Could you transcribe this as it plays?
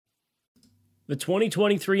The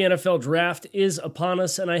 2023 NFL Draft is upon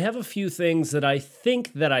us, and I have a few things that I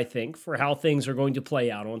think for how things are going to play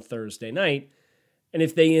out on Thursday night, and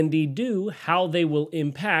if they indeed do, how they will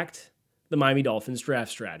impact the Miami Dolphins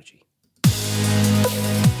draft strategy.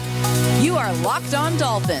 You are Locked On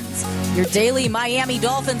Dolphins, your daily Miami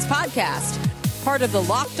Dolphins podcast, part of the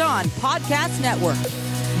Locked On Podcast Network,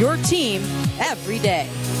 your team every day.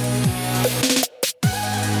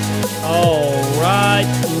 All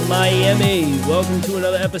right, Miami, welcome to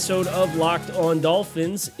another episode of Locked On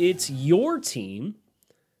Dolphins. It's your team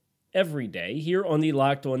every day here on the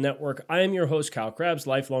Locked On Network. I am your host, Kyle Krabs,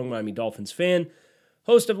 lifelong Miami Dolphins fan,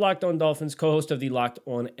 host of Locked On Dolphins, co-host of the Locked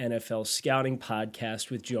On NFL Scouting podcast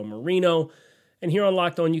with Joe Marino. And here on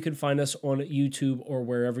Locked On, you can find us on YouTube or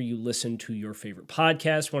wherever you listen to your favorite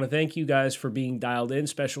podcast. I want to thank you guys for being dialed in.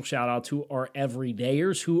 Special shout out to our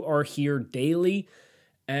everydayers who are here daily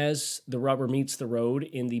as the rubber meets the road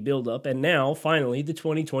in the buildup, and now, finally, the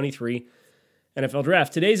 2023 NFL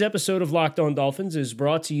Draft. Today's episode of Locked On Dolphins is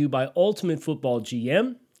brought to you by Ultimate Football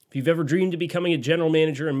GM. If you've ever dreamed of becoming a general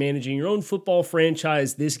manager and managing your own football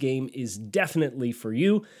franchise, this game is definitely for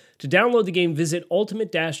you. To download the game, visit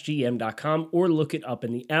ultimate-gm.com or look it up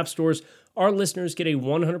in the app stores. Our listeners get a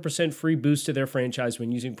 100% free boost to their franchise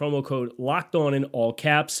when using promo code LOCKEDON in all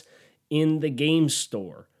caps in the game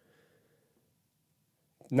store.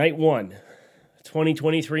 Night 1,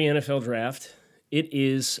 2023 NFL Draft, it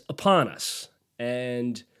is upon us.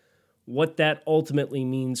 And what that ultimately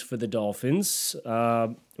means for the Dolphins,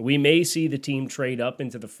 we may see the team trade up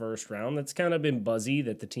into the first round. That's kind of been buzzy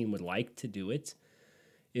that the team would like to do it.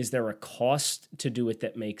 Is there a cost to do it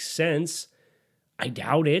that makes sense? I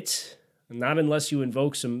doubt it. Not unless you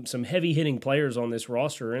invoke some heavy-hitting players on this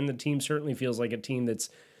roster, and the team certainly feels like a team that's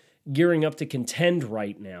gearing up to contend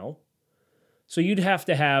right now. So you'd have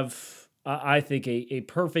to have, I think, a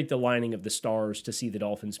perfect aligning of the stars to see the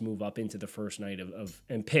Dolphins move up into the first night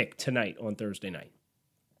and pick tonight on Thursday night.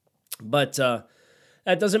 But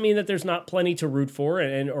that doesn't mean that there's not plenty to root for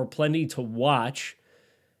or plenty to watch.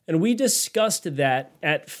 And we discussed that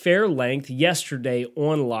at fair length yesterday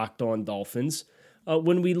on Locked On Dolphins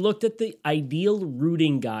when we looked at the ideal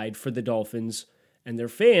rooting guide for the Dolphins and their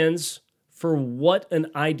fans for what an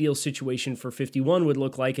ideal situation for 51 would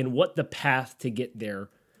look like and what the path to get there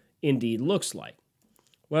indeed looks like.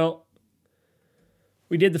 Well,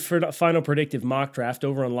 we did the final predictive mock draft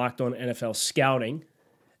over on Locked On NFL Scouting,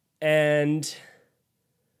 and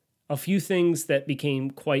a few things that became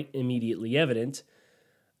quite immediately evident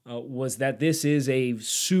was that this is a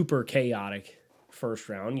super chaotic first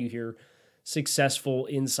round. You hear successful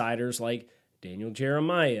insiders like Daniel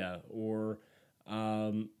Jeremiah or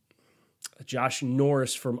Josh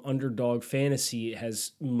Norris from Underdog Fantasy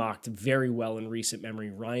has mocked very well in recent memory.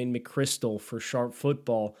 Ryan McChrystal for Sharp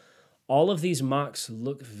Football. All of these mocks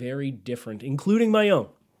look very different, including my own.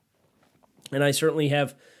 And I certainly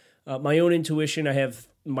have my own intuition. I have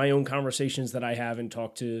my own conversations that I have and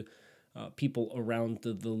talk to people around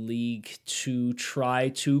the league to try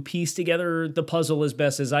to piece together the puzzle as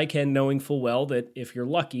best as I can, knowing full well that if you're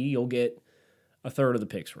lucky, you'll get a third of the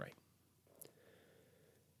picks right.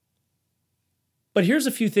 But here's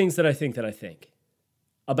a few things that I think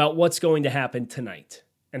about what's going to happen tonight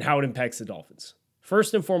and how it impacts the Dolphins.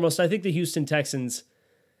 First and foremost, I think the Houston Texans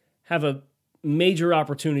have a major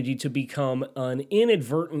opportunity to become an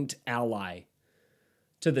inadvertent ally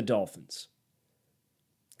to the Dolphins.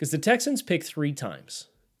 Because the Texans pick 3 times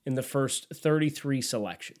in the first 33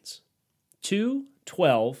 selections. 2,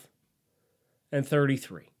 12, and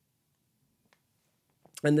 33.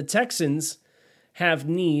 And the Texans have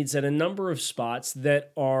needs at a number of spots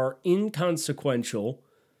that are inconsequential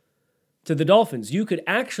to the Dolphins. You could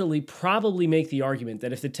actually probably make the argument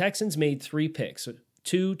that if the Texans made 3 picks,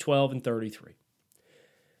 2, 12, and 33,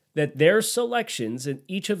 that their selections in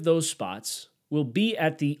each of those spots will be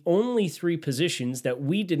at the only 3 positions that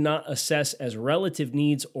we did not assess as relative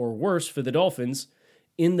needs or worse for the Dolphins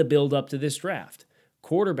in the build-up to this draft: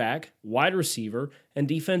 quarterback, wide receiver, and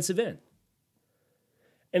defensive end.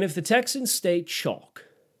 And if the Texans stay chalk,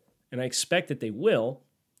 and I expect that they will,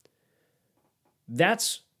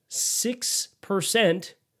 that's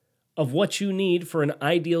 6% of what you need for an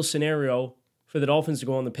ideal scenario for the Dolphins to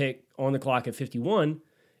go on the clock at 51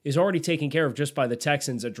 is already taken care of just by the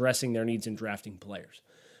Texans addressing their needs in drafting players.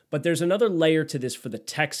 But there's another layer to this for the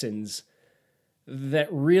Texans that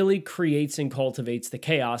really creates and cultivates the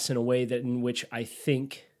chaos in a way that in which I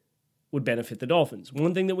think would benefit the Dolphins.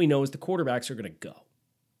 One thing that we know is the quarterbacks are going to go.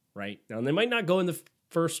 Right? Now, they might not go in the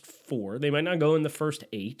first 4. They might not go in the first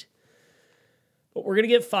 8. But we're going to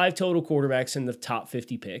get 5 total quarterbacks in the top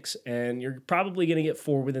 50 picks, and you're probably going to get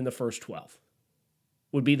 4 within the first 12.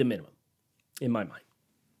 would be the minimum, in my mind.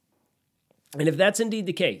 And if that's indeed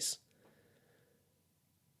the case,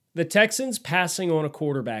 the Texans passing on a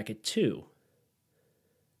quarterback at 2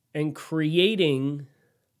 and creating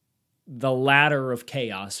the ladder of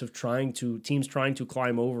chaos of teams trying to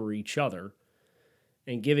climb over each other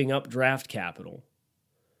and giving up draft capital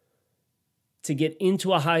to get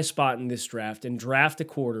into a high spot in this draft and draft a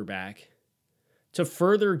quarterback to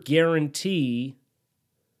further guarantee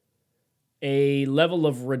a level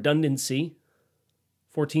of redundancy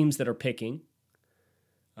for teams that are picking,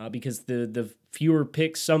 because the fewer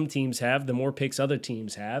picks some teams have, the more picks other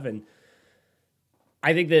teams have. And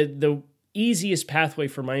I think that the easiest pathway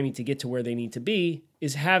for Miami to get to where they need to be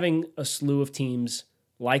is having a slew of teams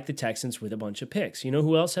like the Texans with a bunch of picks. You know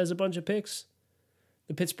who else has a bunch of picks?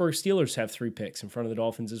 The Pittsburgh Steelers have 3 picks in front of the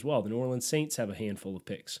Dolphins as well. The New Orleans Saints have a handful of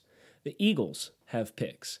picks. The Eagles have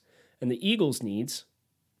picks. And the Eagles needs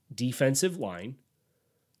defensive line,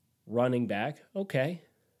 running back. Okay.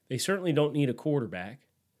 They certainly don't need a quarterback.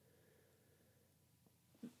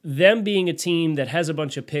 Them being a team that has a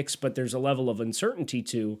bunch of picks, but there's a level of uncertainty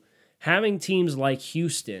to, having teams like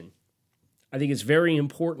Houston, I think is very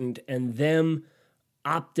important, and them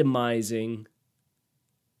optimizing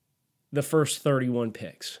the first 31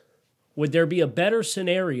 picks. Would there be a better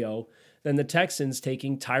scenario than the Texans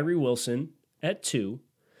taking Tyree Wilson at 2,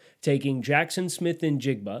 taking Jackson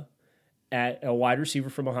Smith-Njigba at a wide receiver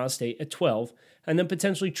from Ohio State at 12, and then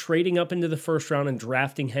potentially trading up into the first round and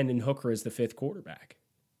drafting Hendon Hooker as the 5th quarterback?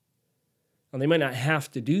 Well, they might not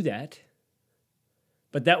have to do that,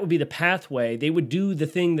 but that would be the pathway. They would do the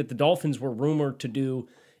thing that the Dolphins were rumored to do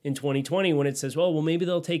in 2020 when it says, well, maybe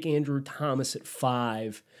they'll take Andrew Thomas at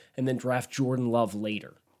 5 and then draft Jordan Love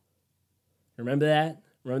later. Remember that?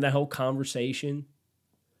 Remember that whole conversation?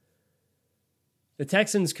 The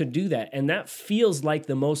Texans could do that, and that feels like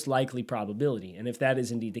the most likely probability. And if that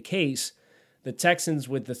is indeed the case, the Texans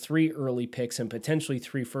with the 3 early picks and potentially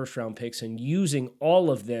 3 first-round picks and using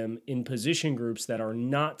all of them in position groups that are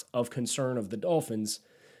not of concern of the Dolphins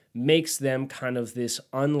makes them kind of this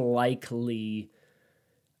unlikely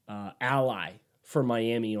ally for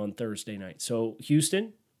Miami on Thursday night. So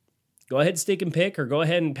Houston, go ahead, stick and pick, or go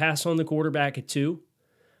ahead and pass on the quarterback at 2.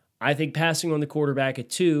 I think passing on the quarterback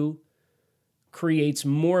at 2 creates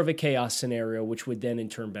more of a chaos scenario, which would then in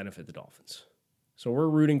turn benefit the Dolphins. So we're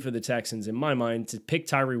rooting for the Texans, in my mind, to pick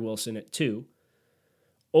Tyree Wilson at 2,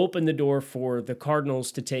 open the door for the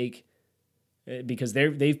Cardinals to take, because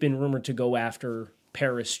they've been rumored to go after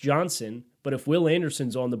Paris Johnson, but if Will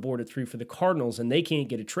Anderson's on the board at 3 for the Cardinals and they can't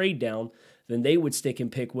get a trade down, then they would stick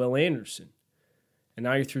and pick Will Anderson. And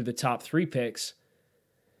now you're through the top 3 picks,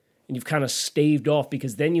 and you've kind of staved off,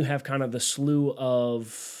 because then you have kind of the slew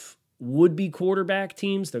of would-be quarterback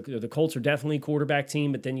teams. The Colts are definitely a quarterback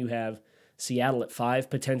team, but then you have Seattle at 5,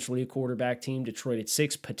 potentially a quarterback team. Detroit at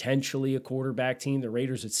 6, potentially a quarterback team. The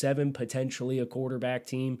Raiders at 7, potentially a quarterback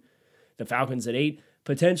team. The Falcons at 8,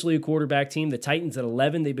 potentially a quarterback team. The Titans at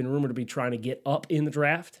 11, they've been rumored to be trying to get up in the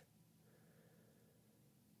draft.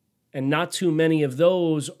 And not too many of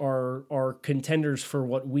those are contenders for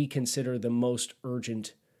what we consider the most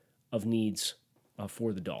urgent of needs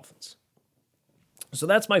for the Dolphins. So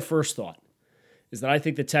that's my first thought, is that I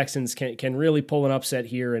think the Texans can really pull an upset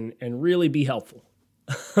here and really be helpful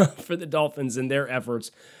for the Dolphins in their efforts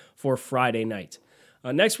for Friday night.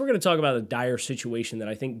 Next, we're going to talk about a dire situation that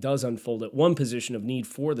I think does unfold at one position of need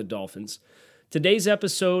for the Dolphins. Today's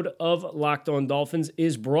episode of Locked On Dolphins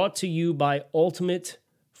is brought to you by Ultimate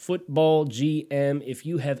Football GM. If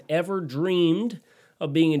you have ever dreamed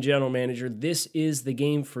of being a general manager, this is the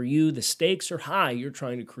game for you. The stakes are high. You're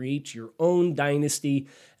trying to create your own dynasty,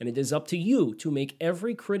 and it is up to you to make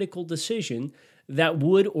every critical decision that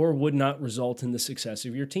would or would not result in the success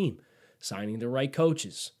of your team. Signing the right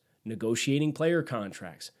coaches, negotiating player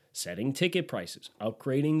contracts, setting ticket prices,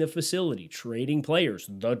 upgrading the facility, trading players,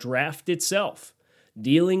 the draft itself,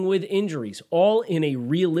 dealing with injuries, all in a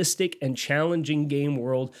realistic and challenging game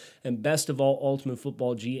world. And best of all, Ultimate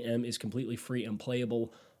Football GM is completely free and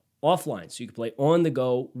playable offline, so you can play on the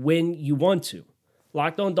go when you want to.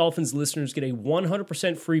 Locked On Dolphins listeners get a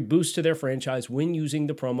 100% free boost to their franchise when using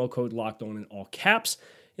the promo code Locked On in all caps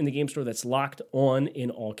in the game store. That's Locked On in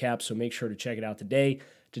all caps, so make sure to check it out today.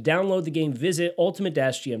 To download the game, visit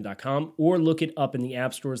ultimate-gm.com or look it up in the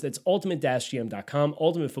app stores. That's ultimate-gm.com,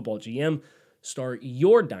 Ultimate Football GM. Start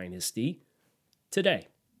your dynasty today.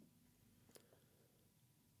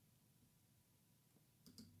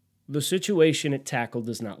 The situation at tackle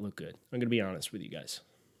does not look good. I'm going to be honest with you guys,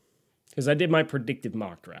 because I did my predictive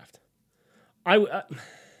mock draft. I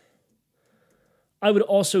would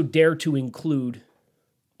also dare to include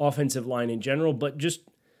offensive line in general, but just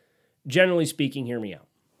generally speaking, hear me out.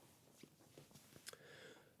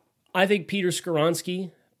 I think Peter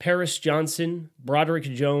Skoronski, Paris Johnson, Broderick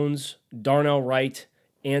Jones, Darnell Wright,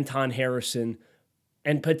 Anton Harrison,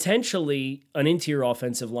 and potentially an interior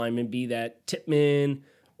offensive lineman, be that Tippmann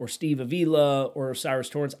or Steve Avila or Cyrus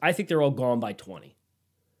Torrence, I think they're all gone by 20.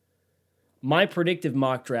 My predictive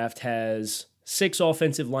mock draft has 6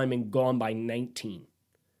 offensive linemen gone by 19.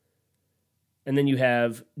 And then you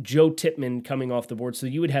have Joe Tippmann coming off the board. So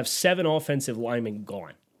you would have 7 offensive linemen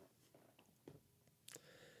gone.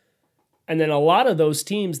 And then a lot of those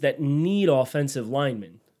teams that need offensive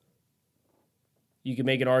linemen, you can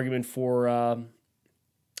make an argument for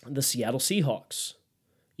the Seattle Seahawks.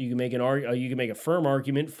 You can make a firm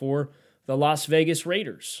argument for the Las Vegas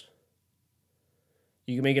Raiders.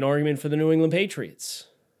 You can make an argument for the New England Patriots.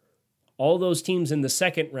 All those teams in the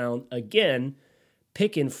second round, again,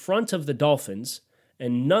 pick in front of the Dolphins,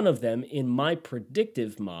 and none of them in my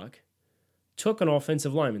predictive mock took an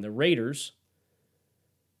offensive lineman. The Raiders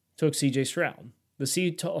took C.J. Stroud. The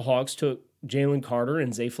Seahawks took Jalen Carter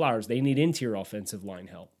and Zay Flowers. They need interior offensive line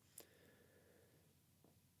help.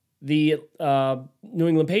 The New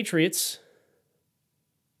England Patriots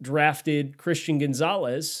drafted Christian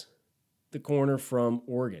Gonzalez, the corner from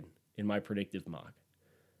Oregon, in my predictive mock.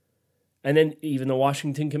 And then even the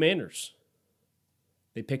Washington Commanders,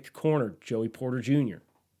 they picked corner Joey Porter Jr.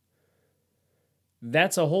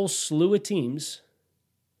 That's a whole slew of teams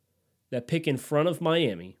that pick in front of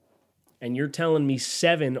Miami, and you're telling me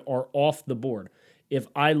 7 are off the board. If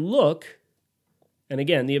I look, and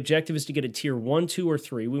again, the objective is to get a tier 1, 2, or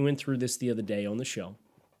 3. We went through this the other day on the show.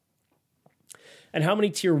 And how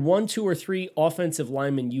many tier 1, 2, or 3 offensive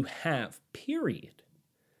linemen you have, period.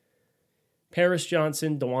 Paris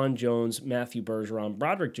Johnson, DeJuan Jones, Matthew Bergeron,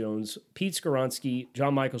 Broderick Jones, Pete Skoronski,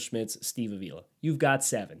 John Michael Schmitz, Steve Avila. You've got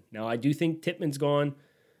 7. Now, I do think Tippmann's gone.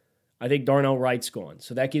 I think Darnell Wright's gone.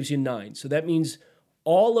 So that gives you 9. So that means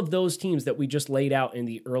all of those teams that we just laid out in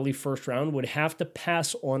the early first round would have to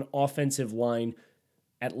pass on offensive line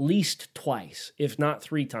at least twice, if not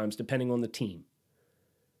 3 times, depending on the team.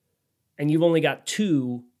 And you've only got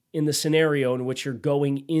 2 in the scenario in which you're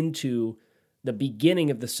going into the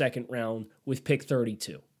beginning of the second round with pick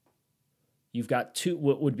 32. You've got 2,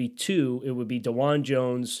 what would be 2, it would be DeJuan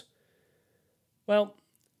Jones. Well,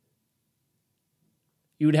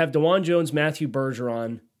 you would have DeJuan Jones, Matthew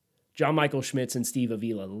Bergeron, John Michael Schmitz, and Steve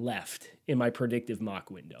Avila left in my predictive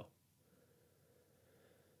mock window.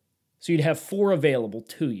 So you'd have 4 available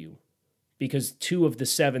to you because 2 of the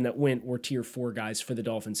 7 that went were tier 4 guys for the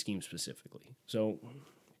Dolphins scheme specifically. So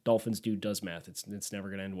Dolphins does math. It's never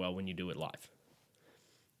going to end well when you do it live.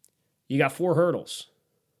 You got 4 hurdles.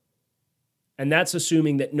 And that's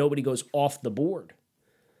assuming that nobody goes off the board.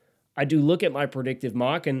 I do look at my predictive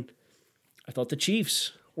mock, and I thought the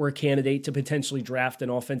Chiefs were a candidate to potentially draft an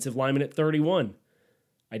offensive lineman at 31.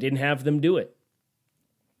 I didn't have them do it.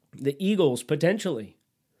 The Eagles, potentially.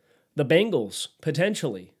 The Bengals,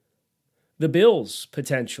 potentially. The Bills,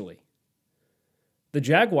 potentially. The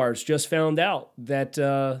Jaguars just found out that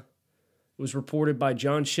it was reported by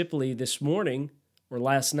John Shipley this morning or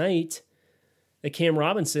last night that Cam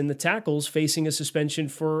Robinson, the tackle's facing a suspension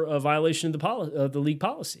for a violation of the league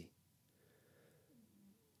policy.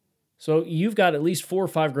 So you've got at least 4 or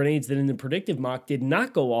 5 grenades that in the predictive mock did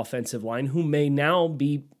not go offensive line, who may now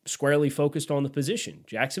be squarely focused on the position.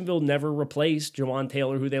 Jacksonville never replaced Jawan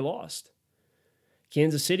Taylor, who they lost.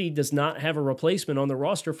 Kansas City does not have a replacement on the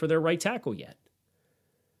roster for their right tackle yet.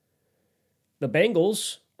 The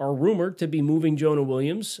Bengals are rumored to be moving Jonah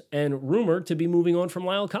Williams and rumored to be moving on from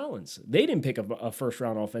Lyle Collins. They didn't pick a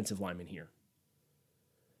first-round offensive lineman here.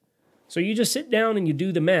 So you just sit down and you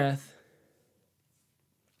do the math,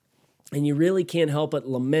 and you really can't help but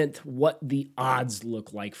lament what the odds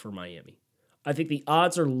look like for Miami. I think the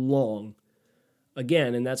odds are long,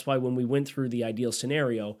 again, and that's why when we went through the ideal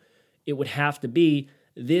scenario, it would have to be,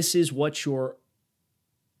 this is what your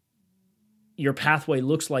pathway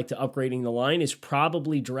looks like to upgrading the line, is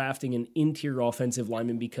probably drafting an interior offensive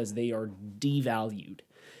lineman because they are devalued.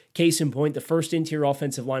 Case in point, the first interior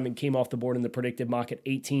offensive lineman came off the board in the predicted mock at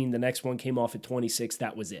 18. The next one came off at 26.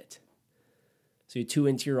 That was it. So you have 2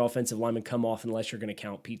 interior offensive linemen come off unless you're going to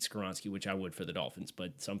count Pete Skoronski, which I would for the Dolphins,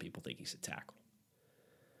 but some people think he's a tackle.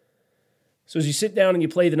 So as you sit down and you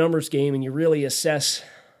play the numbers game and you really assess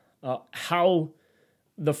how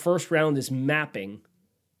the first round is mapping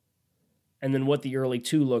and then what the early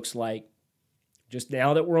 2 looks like, just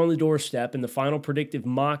now that we're on the doorstep and the final predictive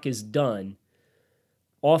mock is done,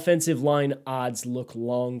 offensive line odds look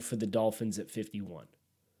long for the Dolphins at 51.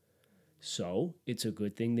 So it's a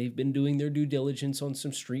good thing they've been doing their due diligence on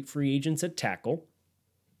some street free agents at tackle,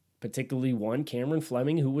 particularly one, Cameron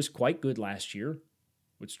Fleming, who was quite good last year.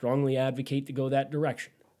 Would strongly advocate to go that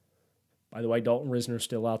direction. By the way, Dalton Risner's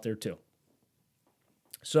still out there too.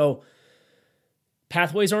 So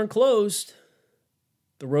pathways aren't closed.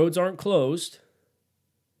 The roads aren't closed,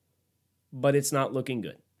 but it's not looking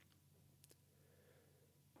good.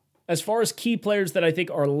 As far as key players that I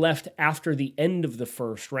think are left after the end of the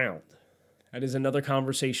first round, that is another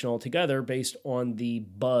conversation altogether based on the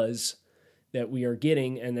buzz that we are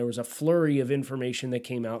getting. And there was a flurry of information that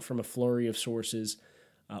came out from a flurry of sources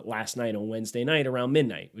last night on Wednesday night around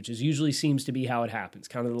midnight, which usually seems to be how it happens.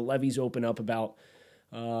 Kind of the levees open up about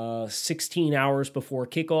 16 hours before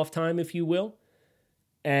kickoff time, if you will.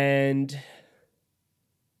 And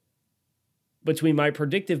between my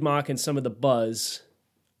predictive mock and some of the buzz,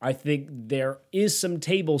 I think there is some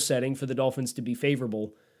table setting for the Dolphins to be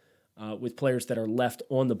favorable with players that are left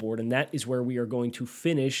on the board. And that is where we are going to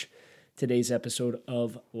finish today's episode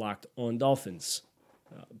of Locked On Dolphins.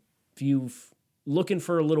 If you've looking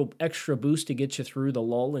for a little extra boost to get you through the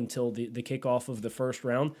lull until the kickoff of the first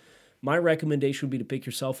round, my recommendation would be to pick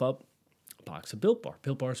yourself up a box of Built Bar.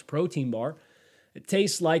 Built Bar is a protein bar. It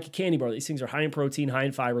tastes like a candy bar. These things are high in protein, high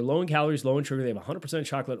in fiber, low in calories, low in sugar. They have 100%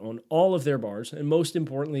 chocolate on all of their bars. And most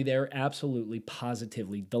importantly, they're absolutely,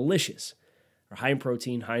 positively delicious. They're high in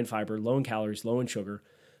protein, high in fiber, low in calories, low in sugar.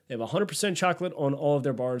 They have 100% chocolate on all of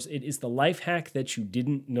their bars. It is the life hack that you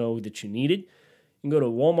didn't know that you needed. You can go to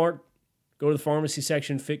Walmart, go to the pharmacy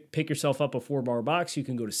section, pick yourself up a 4-bar box. You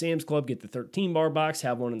can go to Sam's Club, get the 13-bar box,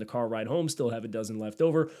 have one in the car ride home, still have a dozen left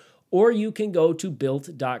over. Or you can go to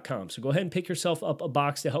Built.com. So go ahead and pick yourself up a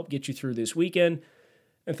box to help get you through this weekend,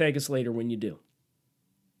 and thank us later when you do.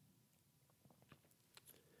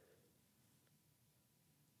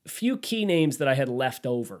 A few key names that I had left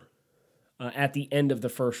over at the end of the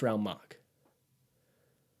first round mock.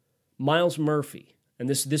 Myles Murphy, and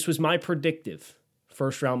this was my predictive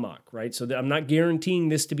first round mock, right? So I'm not guaranteeing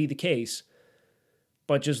this to be the case,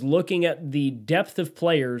 but just looking at the depth of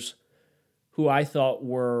players who I thought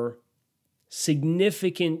were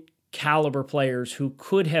significant caliber players who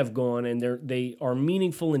could have gone, and they are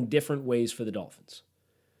meaningful in different ways for the Dolphins.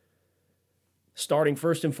 Starting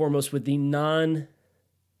first and foremost with the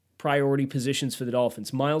non-priority positions for the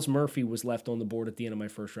Dolphins. Myles Murphy was left on the board at the end of my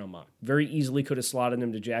first round mock. Very easily could have slotted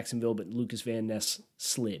him to Jacksonville, but Lucas Van Ness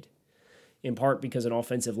slid, in part because an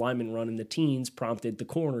offensive lineman run in the teens prompted the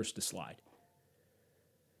corners to slide.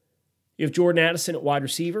 You have Jordan Addison at wide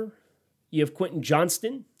receiver. You have Quentin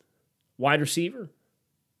Johnston, wide receiver.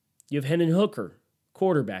 You have Hendon Hooker,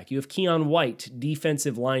 quarterback. You have Keon White,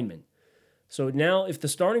 defensive lineman. So now if the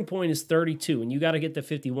starting point is 32 and you got to get to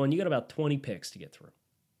 51, you got about 20 picks to get through.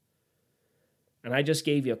 And I just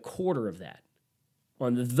gave you a quarter of that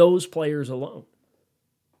on those players alone.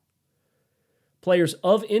 Players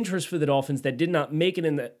of interest for the Dolphins that did not make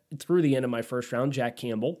it through the end of my first round: Jack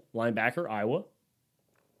Campbell, linebacker, Iowa.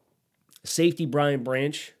 Safety, Brian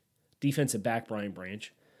Branch. Defensive back, Brian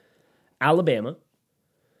Branch. Alabama.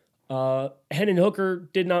 Hendon Hooker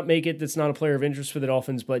did not make it. That's not a player of interest for the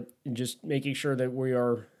Dolphins, but just making sure that we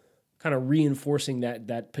are kind of reinforcing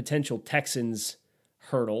that potential Texans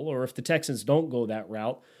hurdle. Or if the Texans don't go that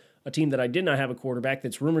route, a team that I did not have a quarterback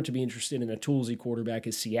that's rumored to be interested in a toolsy quarterback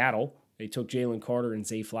is Seattle. They took Jalen Carter and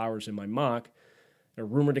Zay Flowers in my mock. They're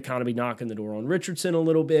rumored to kind of be knocking the door on Richardson a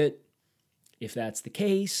little bit. If that's the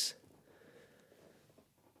case,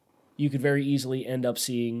 you could very easily end up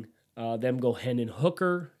seeing them go Hendon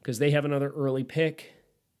Hooker because they have another early pick.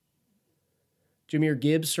 Jahmyr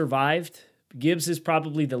Gibbs survived. Gibbs is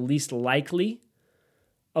probably the least likely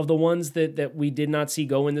of the ones that we did not see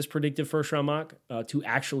go in this predictive first-round mock to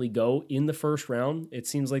actually go in the first round. It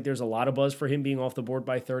seems like there's a lot of buzz for him being off the board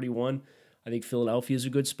by 31. I think Philadelphia is a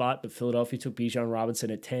good spot, but Philadelphia took Bijan Robinson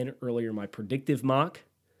at 10 earlier in my predictive mock.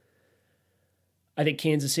 I think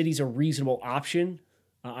Kansas City's a reasonable option.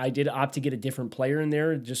 I did opt to get a different player in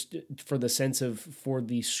there just for the sense of for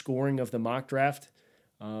the scoring of the mock draft.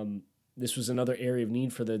 This was another area of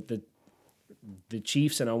need for the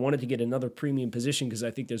Chiefs, and I wanted to get another premium position because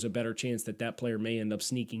I think there's a better chance that player may end up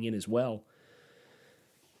sneaking in as well.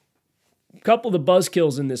 A couple of the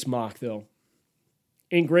buzzkills in this mock, though.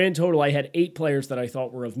 In grand total, I had 8 players that I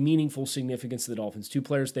thought were of meaningful significance to the Dolphins. 2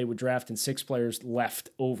 players they would draft and 6 players left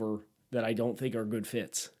over that I don't think are good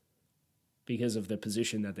fits because of the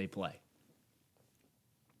position that they play.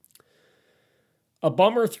 A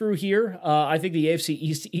bummer through here. I think the AFC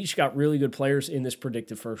East each got really good players in this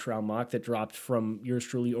predictive first-round mock that dropped from yours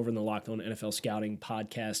truly over in the Locked On NFL Scouting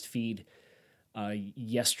podcast feed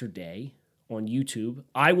yesterday on YouTube.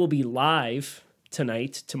 I will be live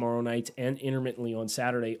tonight, tomorrow night, and intermittently on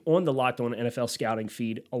Saturday on the Locked On NFL Scouting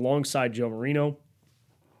feed alongside Joe Marino.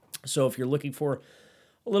 So if you're looking for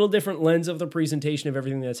a little different lens of the presentation of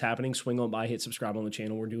everything that's happening, swing on by, hit subscribe on the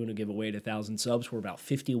channel. We're doing a giveaway at 1,000 subs. We're about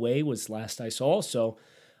 50 away was last I saw. So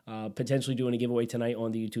potentially doing a giveaway tonight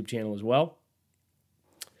on the YouTube channel as well.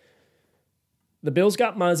 The Bills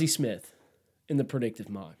got Mazi Smith in the predictive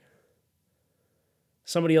mock.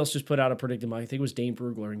 Somebody else just put out a predictive mock. I think it was Dane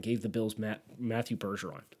Brugler, and gave the Bills Matthew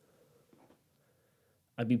Bergeron.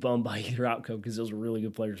 I'd be bummed by either outcome because those are really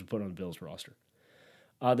good players to put on the Bills roster.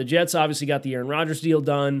 The Jets obviously got the Aaron Rodgers deal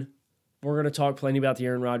done. We're going to talk plenty about the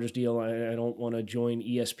Aaron Rodgers deal. I don't want to join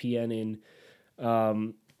ESPN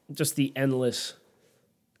in just the endless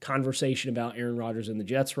conversation about Aaron Rodgers and the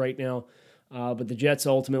Jets right now. But the Jets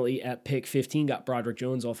ultimately at pick 15 got Broderick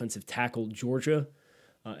Jones, offensive tackle, Georgia,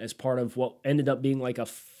 as part of what ended up being like a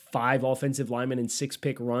 5 offensive lineman and 6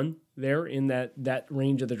 pick run there in that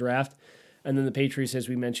range of the draft. And then the Patriots, as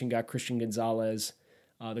we mentioned, got Christian Gonzalez,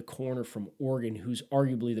 the corner from Oregon, who's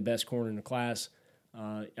arguably the best corner in the class.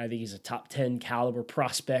 I think he's a top 10 caliber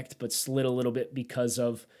prospect, but slid a little bit because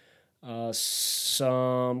of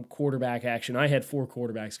some quarterback action. I had 4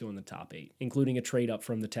 quarterbacks go in the top 8, including a trade up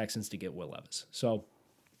from the Texans to get Will Levis. So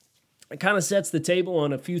it kind of sets the table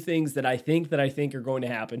on a few things that I think are going to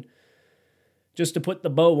happen. Just to put the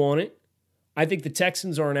bow on it, I think the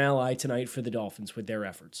Texans are an ally tonight for the Dolphins with their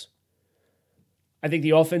efforts. I think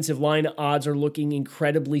the offensive line odds are looking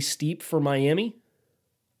incredibly steep for Miami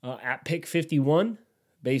at pick 51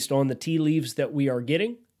 based on the tea leaves that we are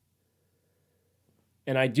getting.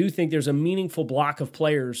 And I do think there's a meaningful block of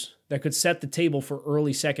players that could set the table for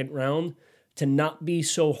early second round to not be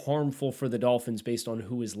so harmful for the Dolphins based on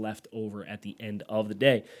who is left over at the end of the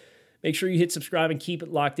day. Make sure you hit subscribe and keep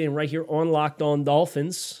it locked in right here on Locked On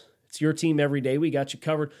Dolphins. It's your team every day. We got you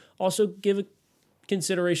covered. Also, give a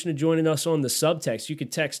consideration to joining us on the subtext. You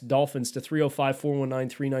could text Dolphins to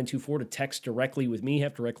 305-419-3924 to text directly with me,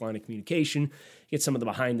 have direct line of communication, get some of the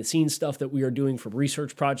behind-the-scenes stuff that we are doing from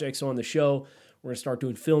research projects on the show. We're going to start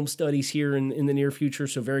doing film studies here in the near future,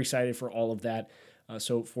 so very excited for all of that.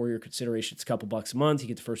 So for your consideration, it's a couple bucks a month. You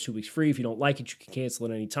get the first 2 weeks free. If you don't like it, you can cancel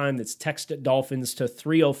at any time. That's text Dolphins to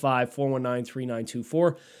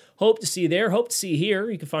 305-419-3924. Hope to see you there. Hope to see you here.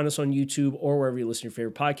 You can find us on YouTube or wherever you listen to your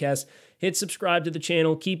favorite podcast. Hit subscribe to the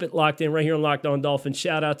channel. Keep it locked in right here on Locked On Dolphins.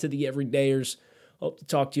 Shout out to the everydayers. Hope to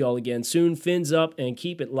talk to you all again soon. Fins up and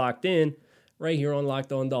keep it locked in right here on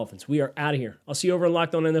Locked On Dolphins. We are out of here. I'll see you over on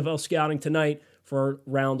Locked On NFL Scouting tonight for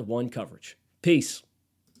round 1 coverage. Peace.